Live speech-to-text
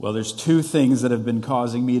Well, there's two things that have been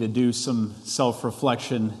causing me to do some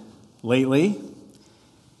self-reflection lately,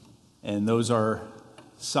 and those are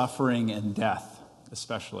suffering and death,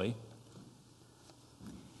 especially.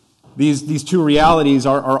 These two realities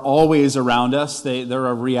are always around us. They're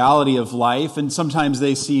a reality of life, and sometimes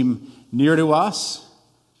they seem near to us,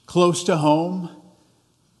 close to home.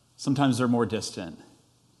 Sometimes they're more distant,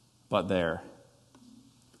 but there.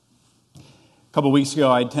 A couple weeks ago,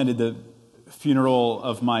 I attended the funeral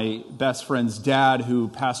of my best friend's dad, who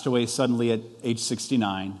passed away suddenly at age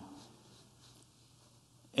 69.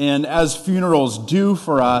 And as funerals do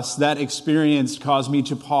for us, that experience caused me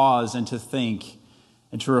to pause and to think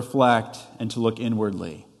and to reflect and to look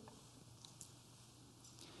inwardly.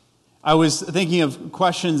 I was thinking of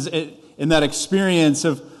questions in that experience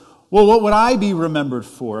of, well, what would I be remembered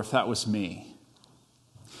for if that was me?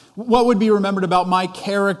 What would be remembered about my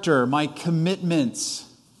character, my commitments?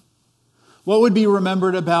 What would be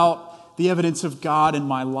remembered about the evidence of God in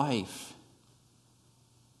my life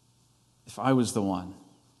if I was the one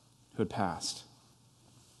who had passed?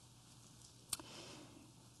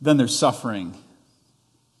 Then there's suffering.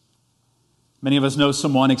 Many of us know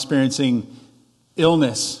someone experiencing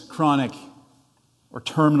illness, chronic or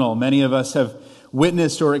terminal. Many of us have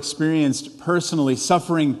witnessed or experienced personally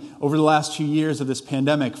suffering over the last 2 years of this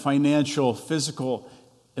pandemic, financial, physical,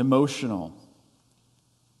 emotional.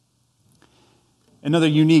 Another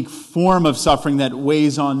unique form of suffering that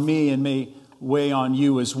weighs on me and may weigh on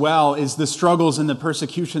you as well is the struggles and the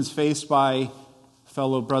persecutions faced by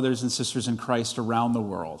fellow brothers and sisters in Christ around the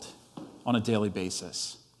world on a daily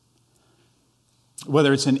basis.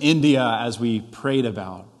 Whether it's in India, as we prayed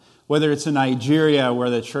about, whether it's in Nigeria,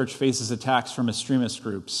 where the church faces attacks from extremist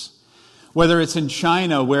groups, whether it's in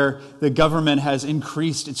China, where the government has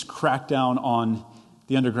increased its crackdown on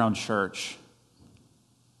the underground church.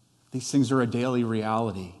 These things are a daily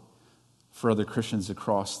reality for other Christians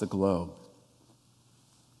across the globe.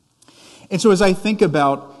 And so as I think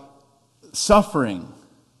about suffering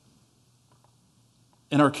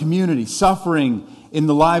in our community, suffering in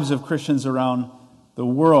the lives of Christians around the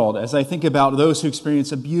world, as I think about those who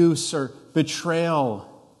experience abuse or betrayal,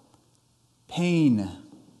 pain,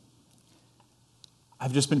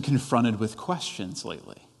 I've just been confronted with questions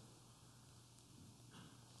lately.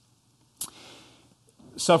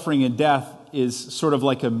 Suffering and death is sort of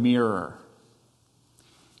like a mirror.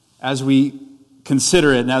 As we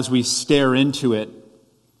consider it and as we stare into it,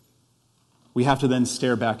 we have to then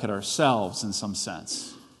stare back at ourselves in some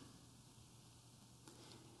sense.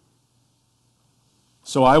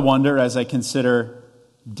 So I wonder, as I consider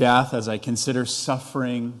death, as I consider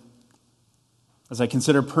suffering, as I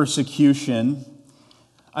consider persecution,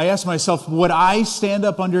 I ask myself, would I stand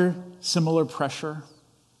up under similar pressure?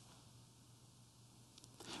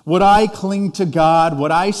 Would I cling to God? Would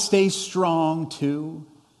I stay strong too?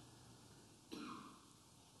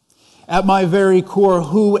 At my very core,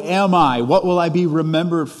 who am I? What will I be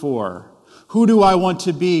remembered for? Who do I want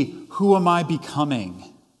to be? Who am I becoming?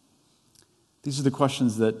 These are the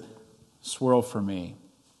questions that swirl for me.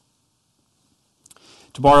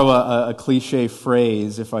 To borrow a cliche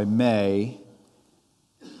phrase, if I may,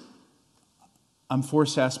 I'm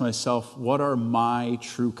forced to ask myself, what are my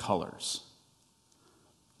true colors?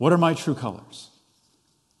 What are my true colors?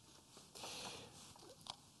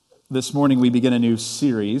 This morning we begin a new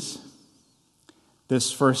series.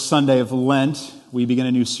 This first Sunday of Lent, we begin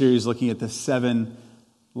a new series looking at the 7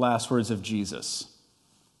 last words of Jesus.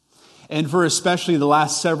 And for especially the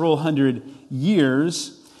last several hundred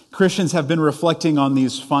years, Christians have been reflecting on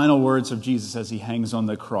these final words of Jesus as he hangs on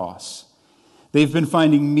the cross. They've been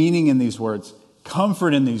finding meaning in these words,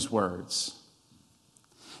 comfort in these words.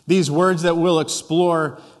 These words that we'll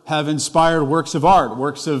explore have inspired works of art,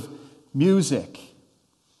 works of music.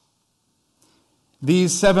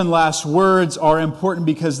 These 7 last words are important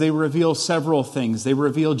because they reveal several things. They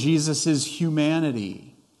reveal Jesus'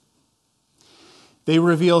 humanity. They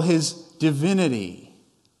reveal his divinity.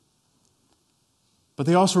 But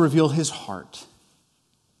they also reveal his heart.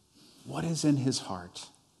 What is in his heart?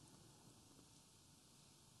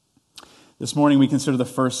 This morning we consider the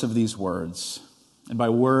first of these words. And by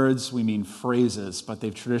words, we mean phrases, but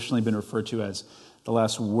they've traditionally been referred to as the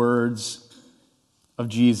last words of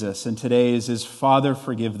Jesus. And today is his Father,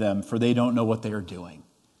 forgive them, for they don't know what they are doing.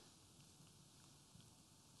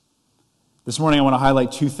 This morning, I want to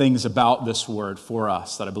highlight 2 things about this word for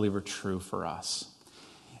us that I believe are true for us.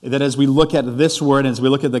 That as we look at this word, as we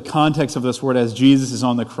look at the context of this word as Jesus is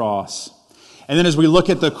on the cross, and then as we look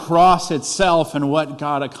at the cross itself and what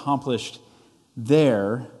God accomplished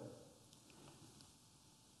there,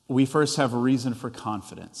 we first have a reason for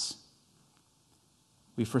confidence.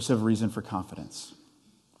 we first have reason for confidence.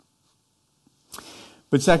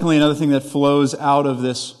 But secondly, another thing that flows out of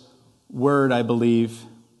this word, I believe,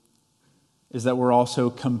 is that we're also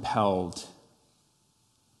compelled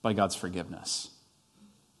by God's forgiveness.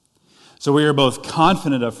 So we are both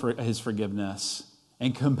confident of his forgiveness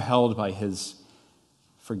and compelled by his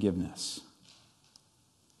forgiveness.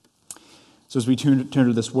 So as we turn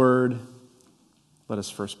to this word, let us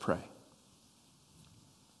first pray.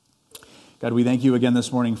 God, we thank you again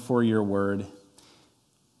this morning for your word.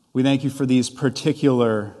 We thank you for these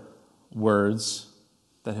particular words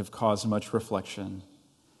that have caused much reflection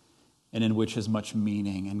and in which is much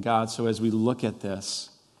meaning. And God, so as we look at this,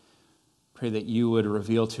 pray that you would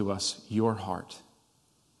reveal to us your heart,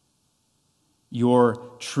 your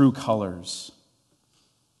true colors.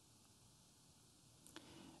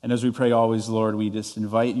 And as we pray always, Lord, we just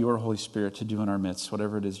invite your Holy Spirit to do in our midst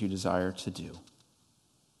whatever it is you desire to do. In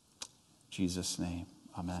Jesus' name,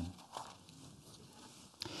 amen.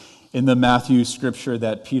 In the Matthew scripture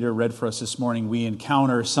that Peter read for us this morning, we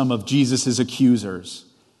encounter some of Jesus' accusers.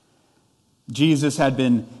 Jesus had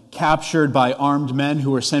been captured by armed men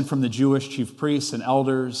who were sent from the Jewish chief priests and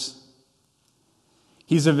elders.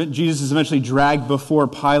 Jesus is eventually dragged before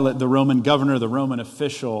Pilate, the Roman governor, the Roman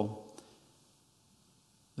official,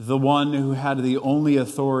 the one who had the only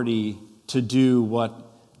authority to do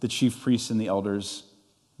what the chief priests and the elders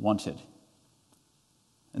wanted.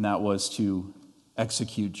 And that was to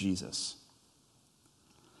execute Jesus.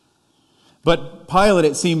 But Pilate,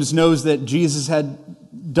 it seems, knows that Jesus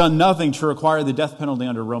had done nothing to require the death penalty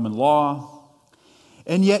under Roman law.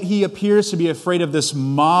 And yet he appears to be afraid of this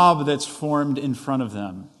mob that's formed in front of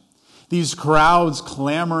them. These crowds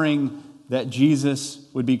clamoring that Jesus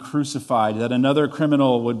would be crucified, that another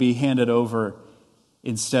criminal would be handed over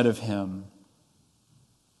instead of him.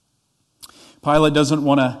 Pilate doesn't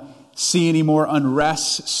want to see any more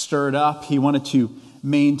unrest stirred up. He wanted to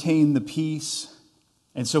maintain the peace,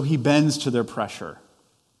 and so he bends to their pressure.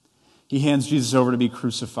 He hands Jesus over to be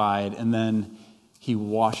crucified, and then he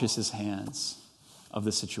washes his hands of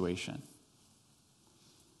the situation.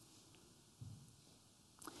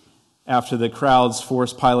 After the crowds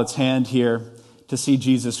force Pilate's hand here to see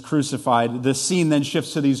Jesus crucified, the scene then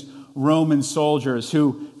shifts to these Roman soldiers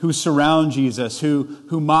who surround Jesus, who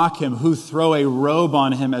mock him, who throw a robe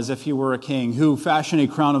on him as if he were a king, who fashion a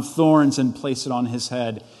crown of thorns and place it on his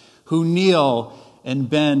head, who kneel and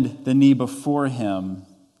bend the knee before him,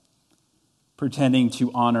 pretending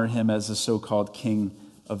to honor him as the so-called king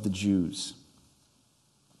of the Jews.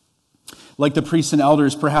 Like the priests and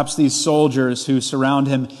elders, perhaps these soldiers who surround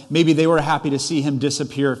him, maybe they were happy to see him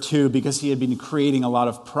disappear too, because he had been creating a lot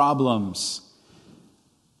of problems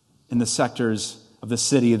in the sectors of the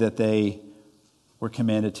city that they were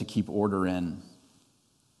commanded to keep order in.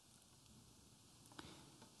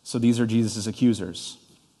 So these are Jesus' accusers.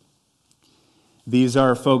 These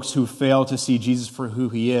are folks who fail to see Jesus for who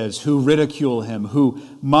he is, who ridicule him, who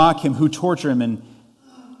mock him, who torture him, and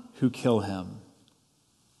who kill him.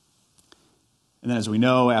 And then as we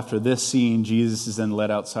know, after this scene, Jesus is then led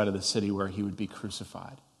outside of the city where he would be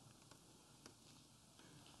crucified.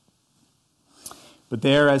 But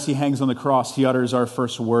there, as he hangs on the cross, he utters our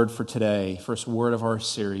first word for today, first word of our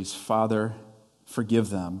series: Father, forgive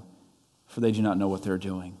them, for they do not know what they're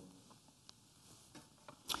doing.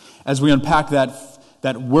 As we unpack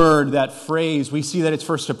that word, that phrase, we see that it's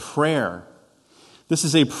first a prayer. This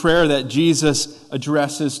is a prayer that Jesus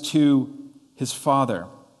addresses to his Father.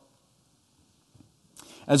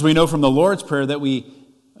 As we know from the Lord's Prayer that we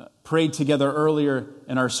prayed together earlier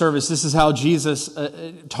in our service, this is how Jesus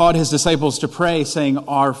taught his disciples to pray, saying,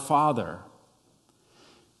 Our Father.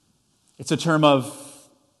 It's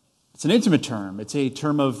an intimate term. It's a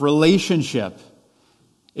term of relationship.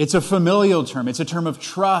 It's a familial term. It's a term of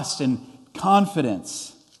trust and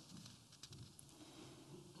confidence.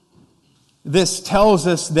 This tells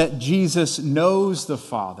us that Jesus knows the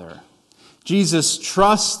Father. Jesus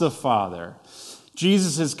trusts the Father.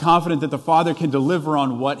 Jesus is confident that the Father can deliver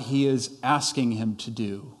on what he is asking him to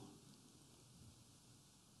do.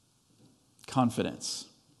 Confidence.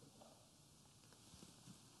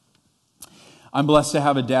 I'm blessed to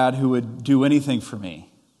have a dad who would do anything for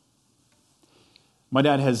me. My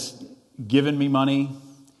dad has given me money.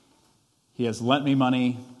 He has lent me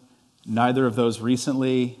money. Neither of those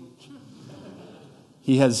recently.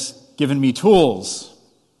 He has given me tools.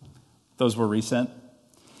 Those were recent.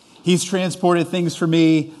 He's transported things for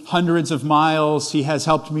me hundreds of miles. He has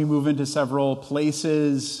helped me move into several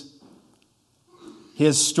places. He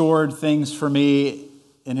has stored things for me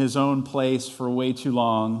in his own place for way too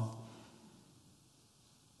long.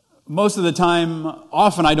 most of the time,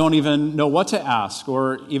 often I don't even know what to ask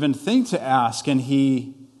or even think to ask, and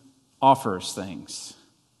he offers things.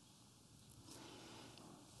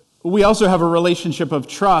 We also have a relationship of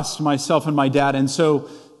trust, myself and my dad, and so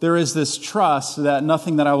there is this trust that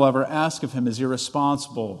nothing that I will ever ask of him is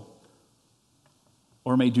irresponsible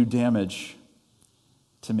or may do damage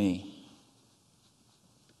to me.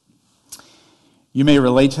 You may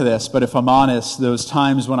relate to this, but if I'm honest, those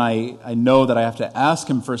times when I know that I have to ask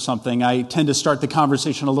him for something, I tend to start the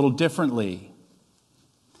conversation a little differently.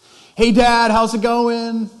 Hey, Dad, how's it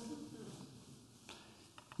going?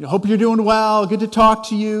 I hope you're doing well. Good to talk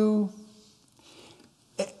to you.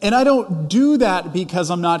 And I don't do that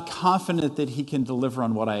because I'm not confident that he can deliver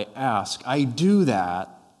on what I ask. I do that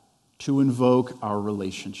to invoke our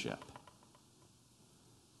relationship.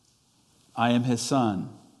 I am his son.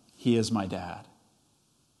 He is my dad.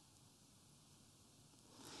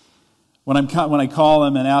 When I call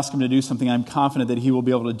him and ask him to do something, I'm confident that he will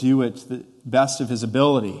be able to do it to the best of his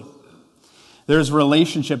ability. There's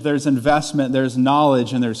relationship, there's investment, there's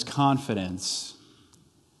knowledge, and there's confidence.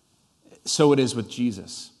 So it is with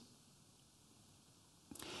Jesus.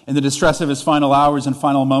 In the distress of his final hours and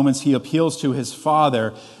final moments, he appeals to his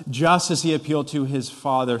Father, just as he appealed to his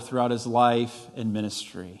Father throughout his life and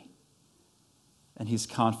ministry. And he's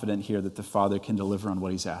confident here that the Father can deliver on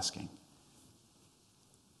what he's asking.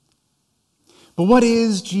 But what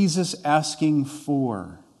is Jesus asking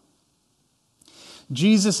for?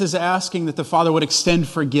 Jesus is asking that the Father would extend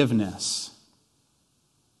forgiveness.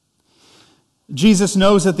 Jesus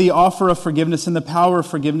knows that the offer of forgiveness and the power of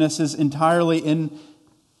forgiveness is entirely in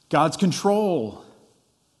God's control.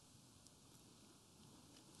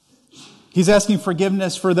 He's asking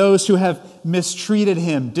forgiveness for those who have mistreated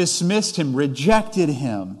him, dismissed him, rejected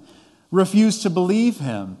him, refused to believe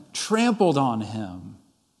him, trampled on him.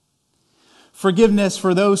 Forgiveness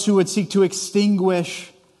for those who would seek to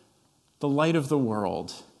extinguish the light of the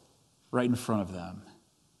world right in front of them.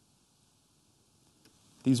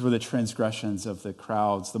 These were the transgressions of the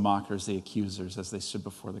crowds, the mockers, the accusers, as they stood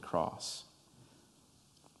before the cross.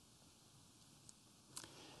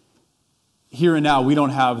 Here and now, we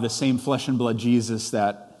don't have the same flesh and blood Jesus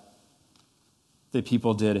that the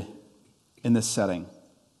people did in this setting.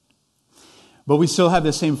 But we still have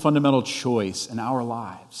the same fundamental choice in our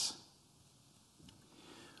lives.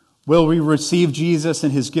 Will we receive Jesus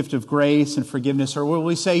and his gift of grace and forgiveness, or will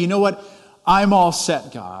we say, you know what, I'm all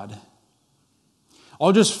set, God.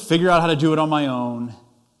 I'll just figure out how to do it on my own.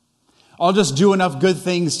 I'll just do enough good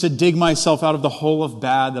things to dig myself out of the hole of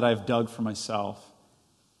bad that I've dug for myself.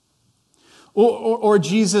 Or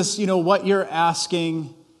Jesus, you know, what you're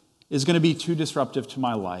asking is going to be too disruptive to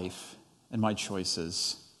my life and my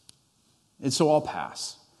choices. And so I'll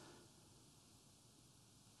pass.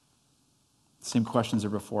 The same questions are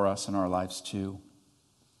before us in our lives too.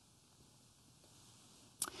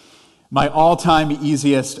 My all-time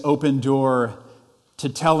easiest open door to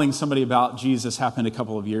telling somebody about Jesus happened a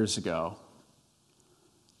couple of years ago.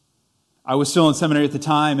 I was still in seminary at the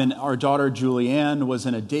time, and our daughter Julianne was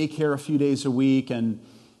in a daycare a few days a week, and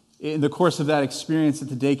in the course of that experience at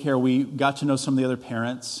the daycare, we got to know some of the other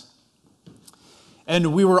parents.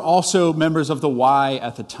 And we were also members of the Y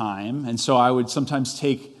at the time, and so I would sometimes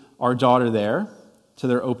take our daughter there to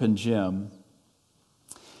their open gym.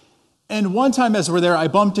 And one time as we're there, I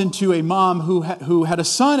bumped into a mom who had a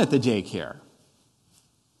son at the daycare.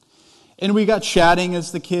 And we got chatting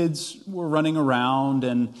as the kids were running around,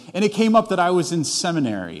 and it came up that I was in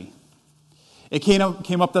seminary. It came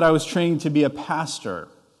up that I was training to be a pastor.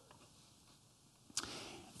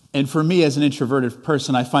 And for me, as an introverted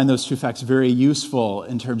person, I find those two facts very useful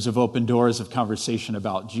in terms of open doors of conversation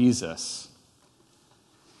about Jesus.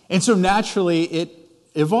 And so naturally, it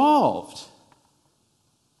evolved,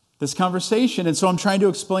 this conversation. And so I'm trying to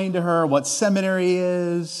explain to her what seminary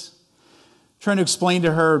is, trying to explain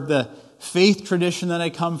to her the faith tradition that I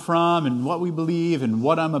come from and what we believe and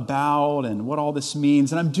what I'm about and what all this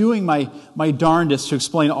means. And I'm doing my darndest to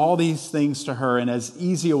explain all these things to her in as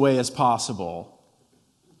easy a way as possible.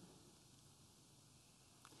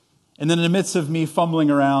 And then in the midst of me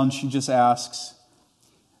fumbling around, she just asks,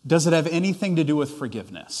 does it have anything to do with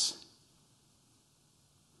forgiveness?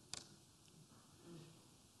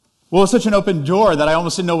 Well, it's such an open door that I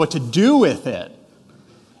almost didn't know what to do with it.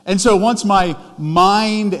 And so once my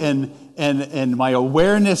mind and my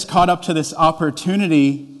awareness caught up to this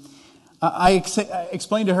opportunity, I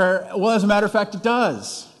explained to her, well, as a matter of fact, it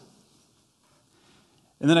does.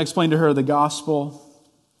 And then I explained to her the gospel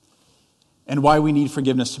and why we need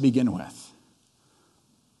forgiveness to begin with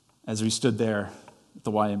as we stood there at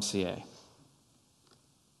the YMCA.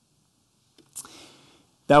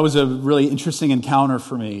 that was a really interesting encounter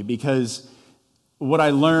for me, because what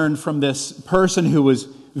I learned from this person who was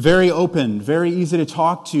very open, very easy to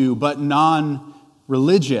talk to, but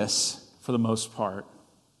non-religious for the most part.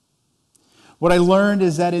 What I learned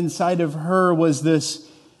is that inside of her was this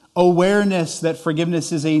awareness that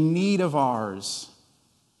forgiveness is a need of ours,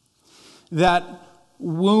 that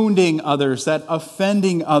wounding others, that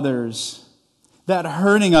offending others, that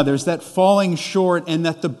hurting others, that falling short, and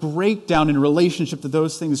that the breakdown in relationship that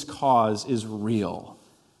those things cause is real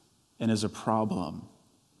and is a problem.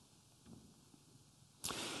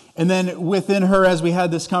 And then within her, as we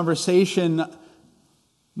had this conversation,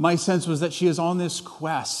 my sense was that she is on this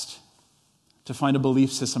quest to find a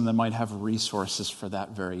belief system that might have resources for that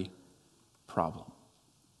very problem.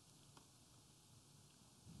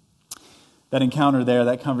 That encounter there,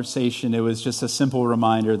 that conversation, it was just a simple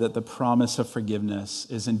reminder that the promise of forgiveness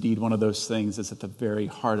is indeed one of those things that's at the very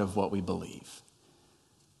heart of what we believe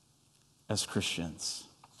as Christians.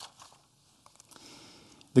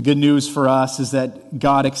 The good news for us is that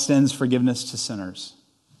God extends forgiveness to sinners.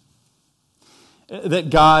 That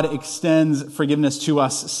God extends forgiveness to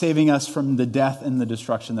us, saving us from the death and the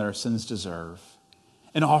destruction that our sins deserve,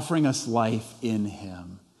 and offering us life in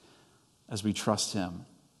Him as we trust Him.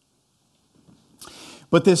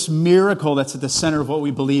 But this miracle that's at the center of what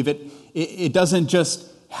we believe, it doesn't just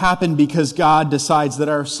happen because God decides that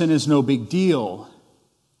our sin is no big deal.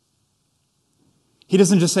 He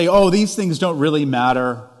doesn't just say, oh, these things don't really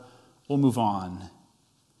matter, we'll move on.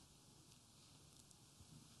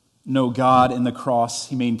 No, God in the cross,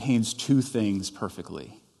 He maintains two things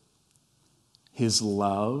perfectly: His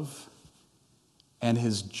love and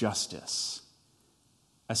His justice,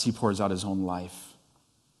 as He pours out His own life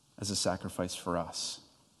as a sacrifice for us.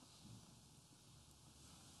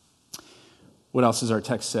 What else does our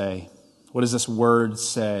text say? What does this word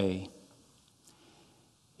say?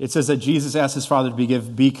 It says that Jesus asked His Father to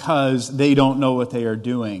forgive because they don't know what they are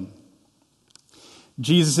doing.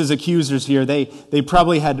 Jesus' accusers here, they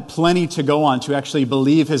probably had plenty to go on to actually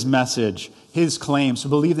believe His message, His claims, to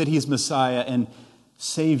believe that He's Messiah and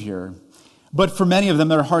Savior. But for many of them,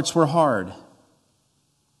 their hearts were hard.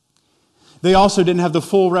 They also didn't have the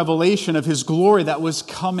full revelation of His glory that was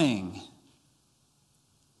coming.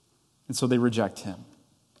 And so they reject Him.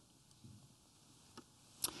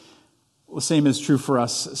 Well, the same is true for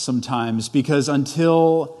us sometimes, because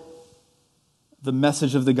until the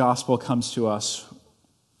message of the gospel comes to us,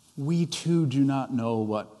 we too do not know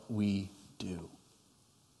what we do.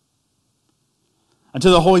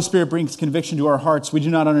 Until the Holy Spirit brings conviction to our hearts, we do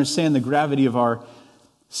not understand the gravity of our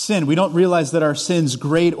sin. We don't realize that our sins,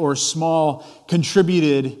 great or small,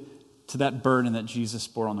 contributed to that burden that Jesus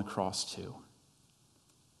bore on the cross too.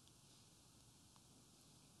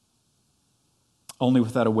 Only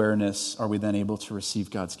with that awareness are we then able to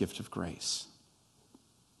receive God's gift of grace.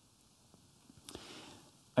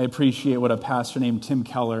 I appreciate what a pastor named Tim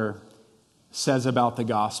Keller says about the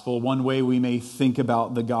gospel. One way we may think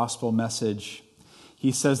about the gospel message.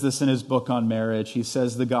 He says this in his book on marriage. He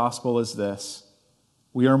says the gospel is this: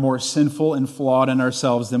 we are more sinful and flawed in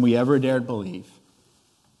ourselves than we ever dared believe.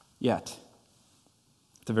 Yet,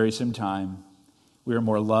 at the very same time, we are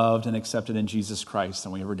more loved and accepted in Jesus Christ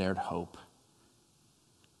than we ever dared hope.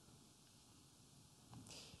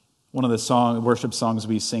 One of the worship songs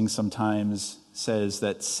we sing sometimes says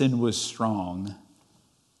that sin was strong,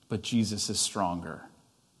 but Jesus is stronger.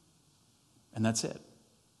 And that's it.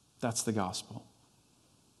 That's the gospel.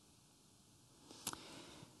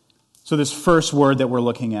 So this first word that we're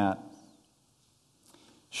looking at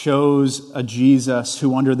shows a Jesus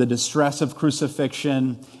who, under the distress of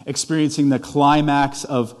crucifixion, experiencing the climax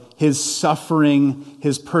of His suffering,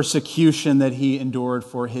 His persecution that He endured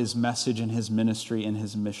for His message and His ministry and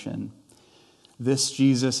His mission, this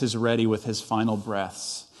Jesus is ready with His final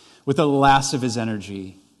breaths, with the last of His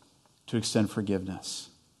energy, to extend forgiveness.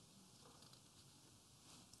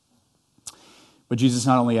 But Jesus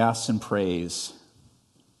not only asks and prays.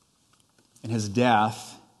 In His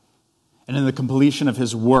death and in the completion of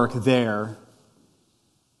His work there,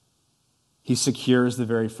 He secures the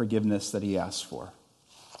very forgiveness that He asks for.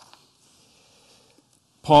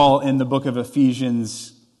 Paul, in the book of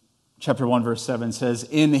Ephesians, chapter 1, verse 7, says,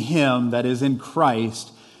 in Him, that is in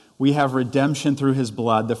Christ, we have redemption through His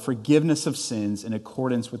blood, the forgiveness of sins in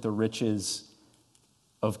accordance with the riches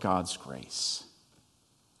of God's grace.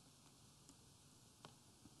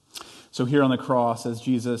 So here on the cross, as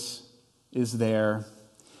Jesus is there,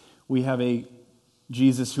 we have a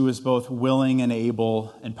Jesus who is both willing and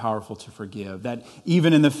able and powerful to forgive. That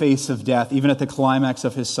even in the face of death, even at the climax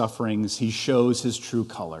of His sufferings, He shows His true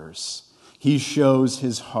colors. He shows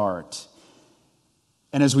His heart.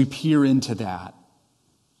 And as we peer into that,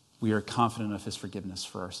 we are confident of his forgiveness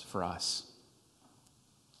for us.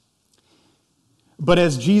 But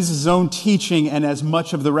as Jesus' own teaching and as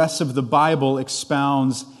much of the rest of the Bible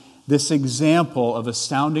expounds, this example of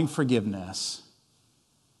astounding forgiveness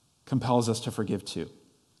compels us to forgive too.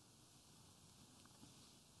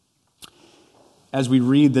 As we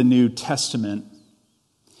read the New Testament,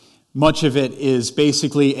 much of it is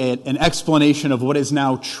basically an explanation of what is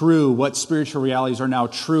now true, what spiritual realities are now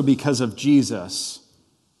true because of Jesus.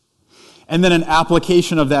 And then an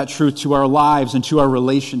application of that truth to our lives and to our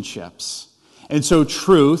relationships. And so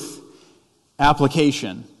truth,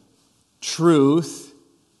 application. Truth,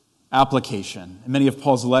 application. And many of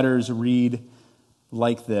Paul's letters read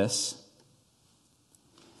like this.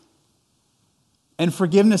 And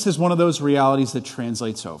forgiveness is one of those realities that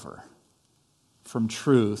translates over from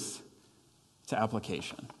truth to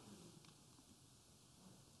application.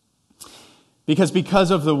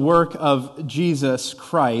 Because of the work of Jesus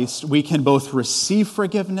Christ, we can both receive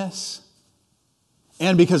forgiveness,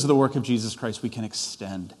 and because of the work of Jesus Christ, we can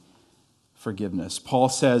extend forgiveness. Paul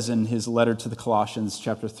says in his letter to the Colossians,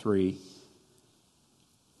 chapter 3,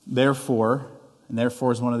 therefore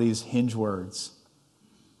is one of these hinge words,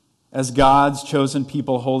 as God's chosen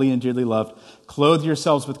people, holy and dearly loved, clothe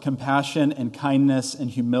yourselves with compassion and kindness and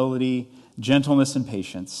humility, gentleness and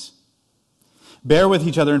patience. Bear with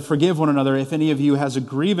each other and forgive one another if any of you has a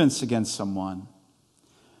grievance against someone.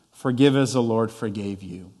 Forgive as the Lord forgave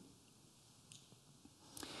you.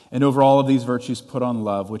 And over all of these virtues put on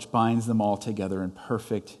love, which binds them all together in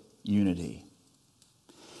perfect unity.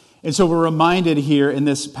 And so we're reminded here in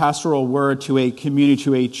this pastoral word to a community,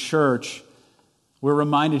 to a church, we're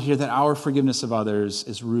reminded here that our forgiveness of others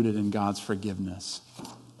is rooted in God's forgiveness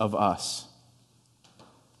of us.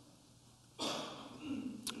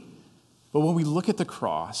 But when we look at the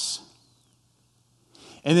cross,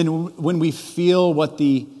 and then when we feel what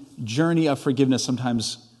the journey of forgiveness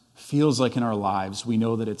sometimes feels like in our lives, we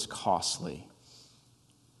know that it's costly.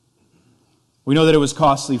 We know that it was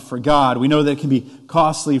costly for God. We know that it can be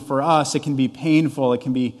costly for us. It can be painful. It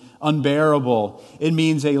can be unbearable. It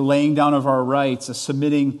means a laying down of our rights, a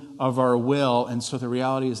submitting of our will. And so the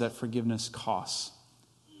reality is that forgiveness costs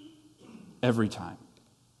every time.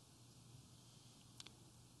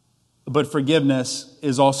 But forgiveness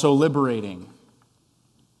is also liberating.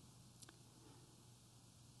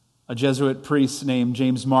 A Jesuit priest named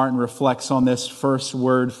James Martin reflects on this first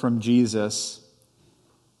word from Jesus.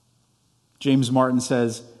 James Martin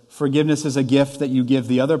says, forgiveness is a gift that you give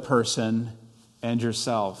the other person and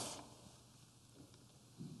yourself.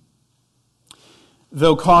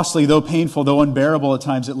 Though costly, though painful, though unbearable at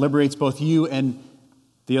times, it liberates both you and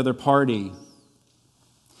the other party.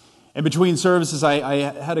 And between services, I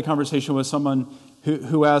had a conversation with someone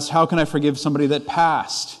who asked, how can I forgive somebody that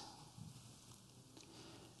passed?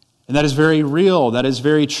 And that is very real. That is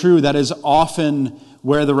very true. That is often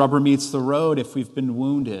where the rubber meets the road if we've been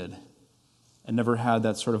wounded and never had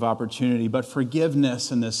that sort of opportunity. But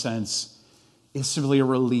forgiveness, in this sense, is simply a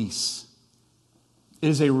release. It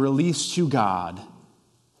is a release to God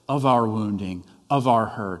of our wounding, of our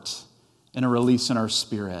hurt, and a release in our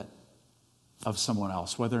spirit of someone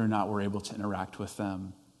else, whether or not we're able to interact with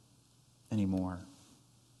them anymore.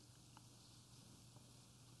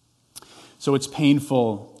 So it's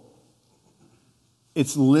painful.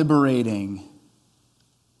 It's liberating.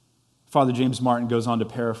 Father James Martin goes on to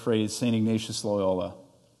paraphrase St. Ignatius Loyola,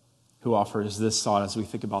 who offers this thought as we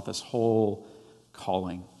think about this whole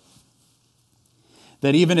calling.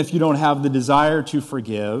 That even if you don't have the desire to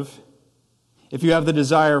forgive, if you have the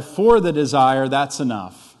desire for the desire, that's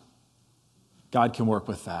enough. God can work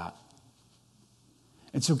with that.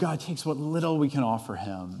 And so God takes what little we can offer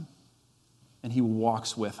him, and he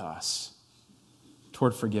walks with us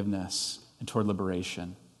toward forgiveness and toward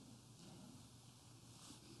liberation.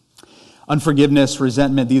 Unforgiveness,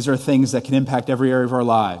 resentment, these are things that can impact every area of our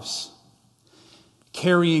lives.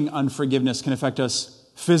 Carrying unforgiveness can affect us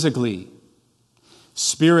physically,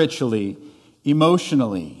 spiritually,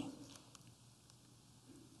 emotionally.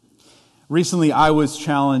 Recently, I was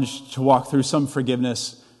challenged to walk through some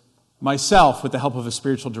forgiveness myself with the help of a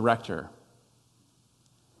spiritual director.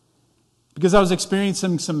 Because I was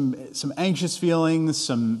experiencing some anxious feelings,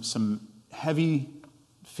 some heavy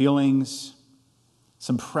feelings,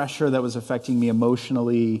 some pressure that was affecting me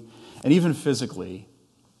emotionally and even physically.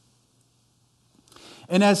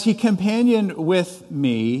 And as he companioned with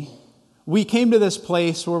me, we came to this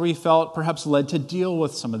place where we felt perhaps led to deal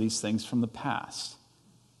with some of these things from the past.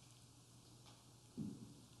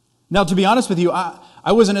 Now, to be honest with you,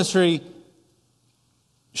 I wasn't necessarily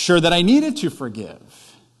sure that I needed to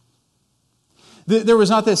forgive. There was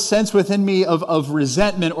not this sense within me of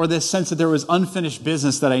resentment or this sense that there was unfinished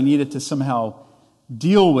business that I needed to somehow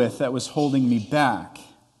deal with that was holding me back.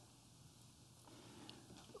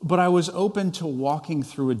 But I was open to walking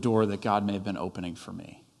through a door that God may have been opening for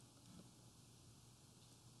me.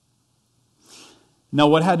 Now,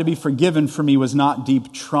 what had to be forgiven for me was not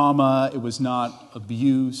deep trauma. It was not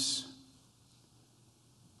abuse.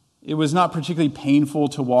 It was not particularly painful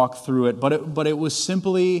to walk through it, but it was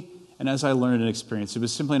simply, and as I learned and experienced, it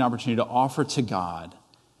was simply an opportunity to offer to God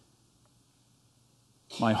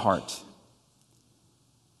my heart,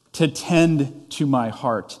 to tend to my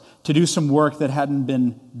heart, to do some work that hadn't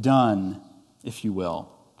been done, if you will.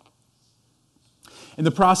 And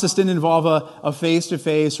the process didn't involve a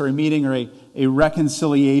face-to-face or a meeting or a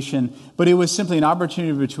reconciliation, but it was simply an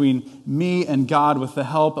opportunity between me and God with the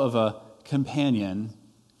help of a companion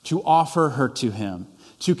to offer her to him,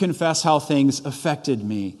 to confess how things affected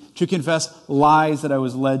me, to confess lies that I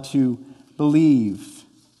was led to believe,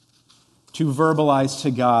 to verbalize to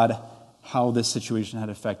God how this situation had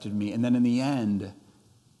affected me, and then in the end,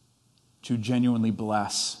 to genuinely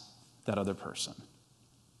bless that other person.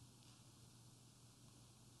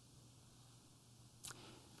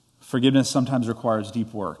 Forgiveness sometimes requires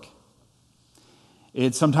deep work.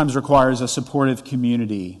 It sometimes requires a supportive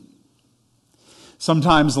community.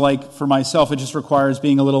 Sometimes, like for myself, it just requires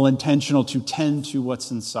being a little intentional to tend to what's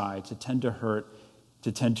inside, to tend to hurt,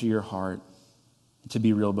 to tend to your heart, to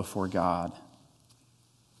be real before God.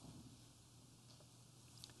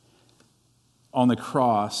 On the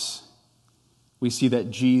cross, we see that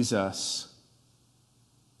Jesus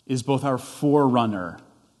is both our forerunner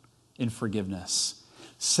in forgiveness,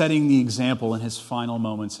 setting the example in his final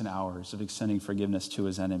moments and hours of extending forgiveness to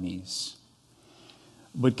his enemies.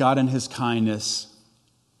 But God in his kindness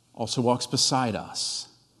also walks beside us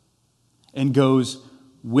and goes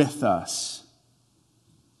with us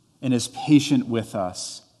and is patient with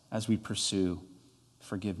us as we pursue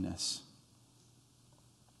forgiveness.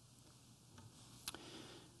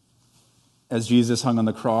 As Jesus hung on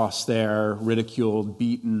the cross there, ridiculed,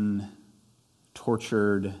 beaten,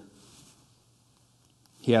 tortured,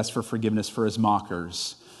 he asked for forgiveness for his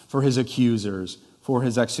mockers, for his accusers, for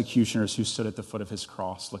his executioners who stood at the foot of his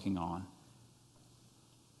cross looking on.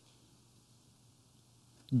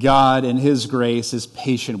 God, in his grace, is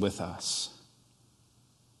patient with us,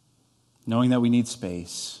 knowing that we need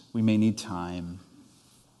space, we may need time,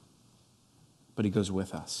 but he goes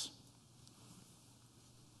with us.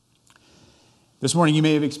 This morning, you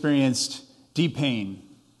may have experienced deep pain.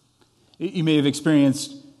 You may have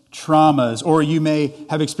experienced traumas, or you may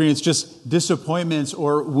have experienced just disappointments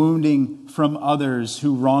or wounding from others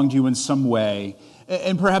who wronged you in some way.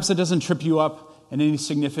 And perhaps it doesn't trip you up in any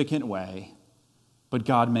significant way, but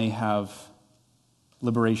God may have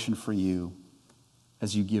liberation for you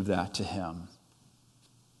as you give that to him.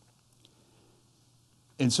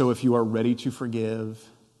 And so if you are ready to forgive,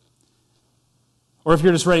 or if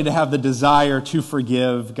you're just ready to have the desire to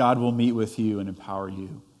forgive, God will meet with you and empower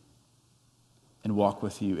you and walk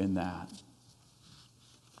with you in that.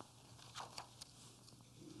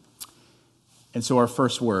 And so our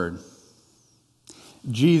first word,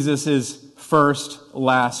 Jesus' first,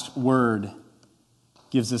 last word,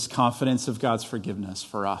 gives us confidence of God's forgiveness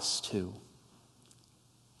for us too.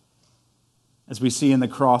 As we see in the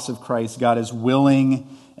cross of Christ, God is willing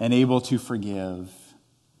and able to forgive.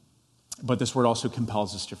 But this word also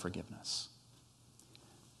compels us to forgiveness.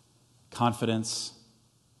 Confidence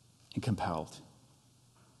and compelled.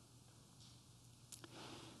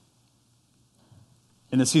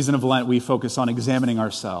 In the season of Lent, we focus on examining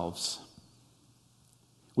ourselves.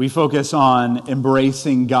 We focus on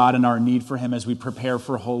embracing God and our need for him as we prepare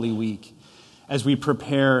for Holy Week, as we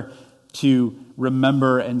prepare to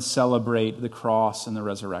remember and celebrate the cross and the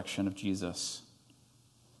resurrection of Jesus.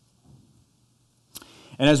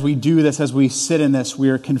 And as we do this, as we sit in this, we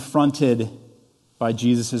are confronted by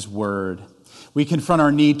Jesus' word. We confront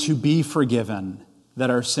our need to be forgiven,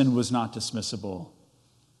 that our sin was not dismissible.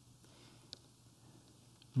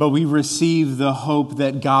 But we receive the hope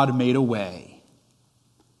that God made a way,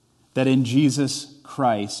 that in Jesus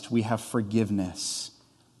Christ we have forgiveness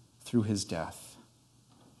through his death.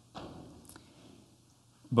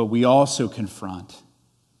 But we also confront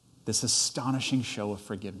this astonishing show of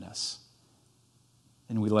forgiveness.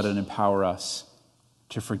 And we let it empower us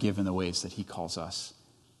to forgive in the ways that he calls us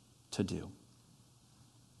to do.